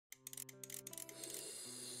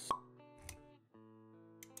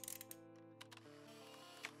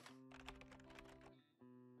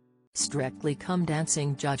Strictly Come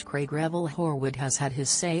Dancing judge Craig Revel Horwood has had his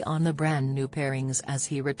say on the brand new pairings as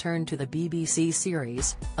he returned to the BBC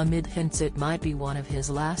series, amid hints it might be one of his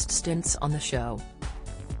last stints on the show.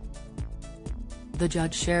 The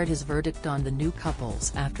judge shared his verdict on the new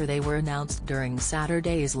couples after they were announced during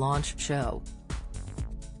Saturday's launch show.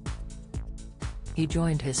 He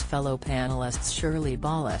joined his fellow panelists Shirley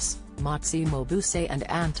Ballas, Motsi Mabuse and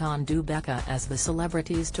Anton Dubeka as the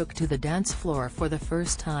celebrities took to the dance floor for the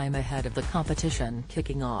first time ahead of the competition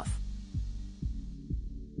kicking off.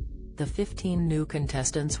 The 15 new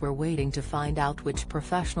contestants were waiting to find out which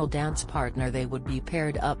professional dance partner they would be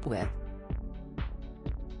paired up with.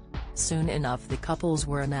 Soon enough the couples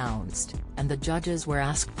were announced, and the judges were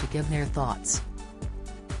asked to give their thoughts.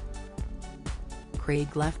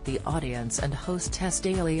 Craig left the audience and hostess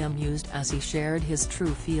daily amused as he shared his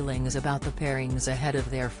true feelings about the pairings ahead of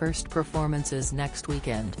their first performances next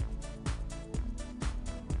weekend.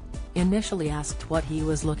 Initially asked what he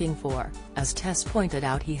was looking for, as Tess pointed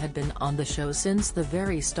out he had been on the show since the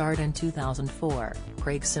very start in 2004,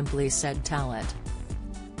 Craig simply said talent.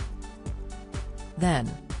 Then,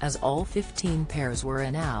 as all 15 pairs were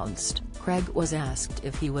announced, Craig was asked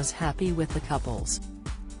if he was happy with the couples.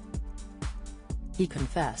 He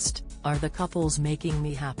confessed, "Are the couples making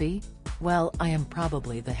me happy? Well, I am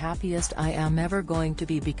probably the happiest I am ever going to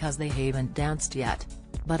be because they haven't danced yet.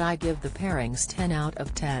 But I give the pairings 10 out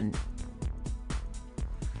of 10.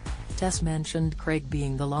 Tess mentioned Craig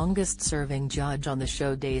being the longest-serving judge on the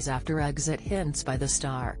show days after exit hints by the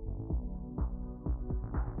star.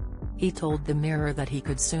 He told the Mirror that he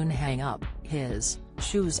could soon hang up his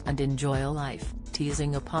shoes and enjoy life,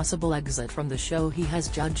 teasing a possible exit from the show he has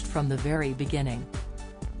judged from the very beginning.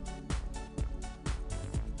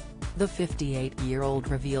 The 58-year-old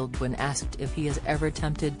revealed when asked if he is ever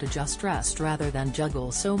tempted to just rest rather than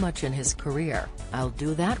juggle so much in his career, "I'll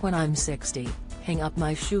do that when I'm 60, hang up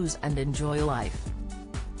my shoes and enjoy life.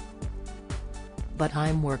 But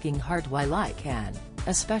I'm working hard while I can,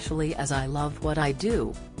 especially as I love what I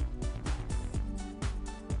do.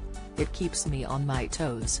 It keeps me on my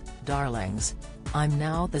toes, darlings. I'm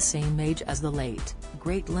now the same age as the late,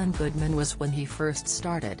 great Len Goodman was when he first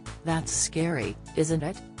started. That's scary, isn't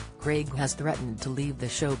it?" Craig has threatened to leave the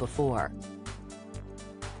show before.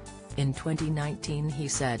 In 2019 he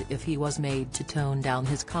said if he was made to tone down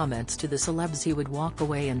his comments to the celebs he would walk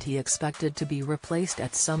away and he expected to be replaced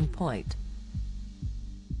at some point.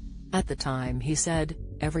 At the time he said,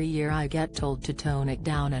 "Every year I get told to tone it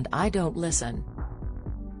down and I don't listen.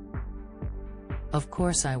 Of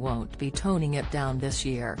course I won't be toning it down this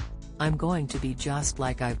year. I'm going to be just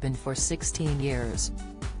like I've been for 16 years.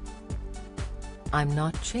 I'm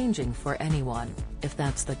not changing for anyone. If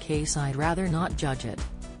that's the case I'd rather not judge it.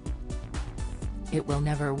 It will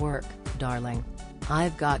never work, darling.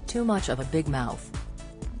 I've got too much of a big mouth."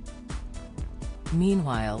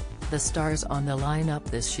 Meanwhile, the stars on the lineup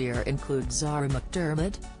this year include Zara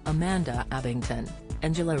McDermott, Amanda Abbington,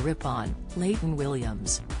 Angela Rippon, Leighton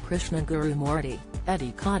Williams, Krishna Gurumurthy,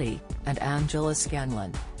 Eddie Cotty, and Angela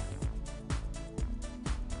Scanlon.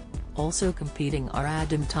 Also competing are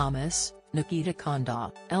Adam Thomas, Nikita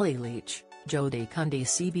Konda, Ellie Leach, Jodie Cundy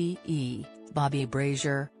CBE, Bobby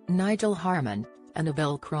Brazier, Nigel Harman,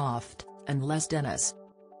 Annabelle Croft, and Les Dennis.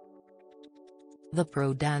 The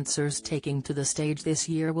pro dancers taking to the stage this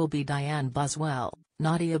year will be Diane Buswell,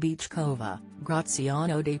 Nadia Bichkova,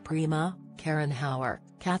 Graziano De Prima, Karen Hauer,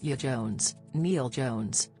 Katya Jones, Neil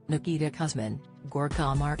Jones, Nikita Kuzmin,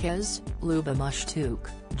 Gorka Marquez, Luba Mushtuk,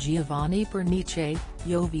 Giovanni Pernice,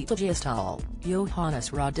 Jovita Gistal, Johannes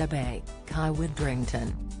Radebe, Kai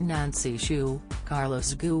Widrington, Nancy Shu,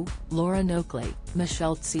 Carlos Gu, Lauren Oakley,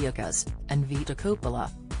 Michelle Tsiakas, and Vita Coppola.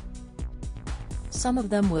 Some of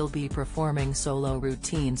them will be performing solo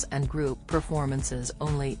routines and group performances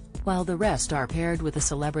only, while the rest are paired with a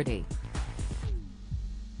celebrity.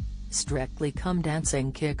 Strictly Come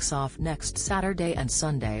Dancing kicks off next Saturday and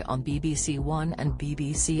Sunday on BBC One and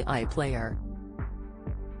BBC iPlayer.